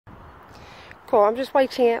Cool, I'm just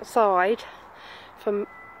waiting outside for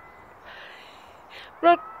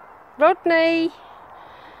Rodney.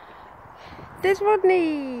 There's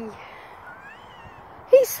Rodney.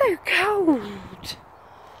 He's so cold.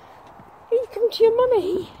 He's come to your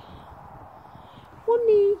mummy.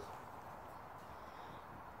 Rodney.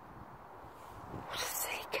 What a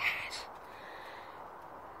silly cat.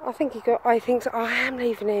 I think I am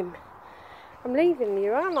leaving him. I'm leaving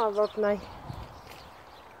you, aren't I, Rodney?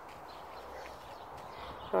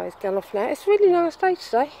 Right, he's gone off now. It's a really nice day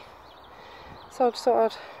today. So I just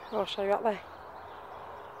thought I'll show you up there.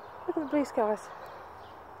 Look at the blue skies.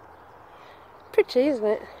 Pretty, isn't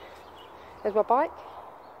it? There's my bike.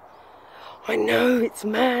 I know, it's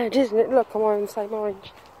mad, isn't it? Look, I'm wearing the same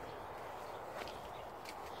orange.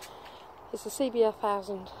 It's a CBR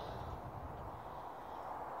 1000.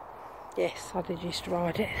 Yes, I did used to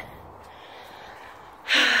ride it.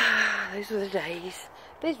 Those were the days.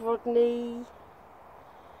 There's Rodney.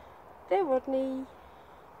 There, Rodney.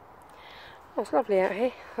 Oh, it's lovely out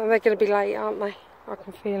here. And they're going to be late, aren't they? I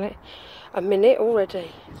can feel it. A minute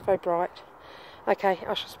already. It's very bright. Okay,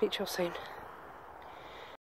 I shall speak to you soon.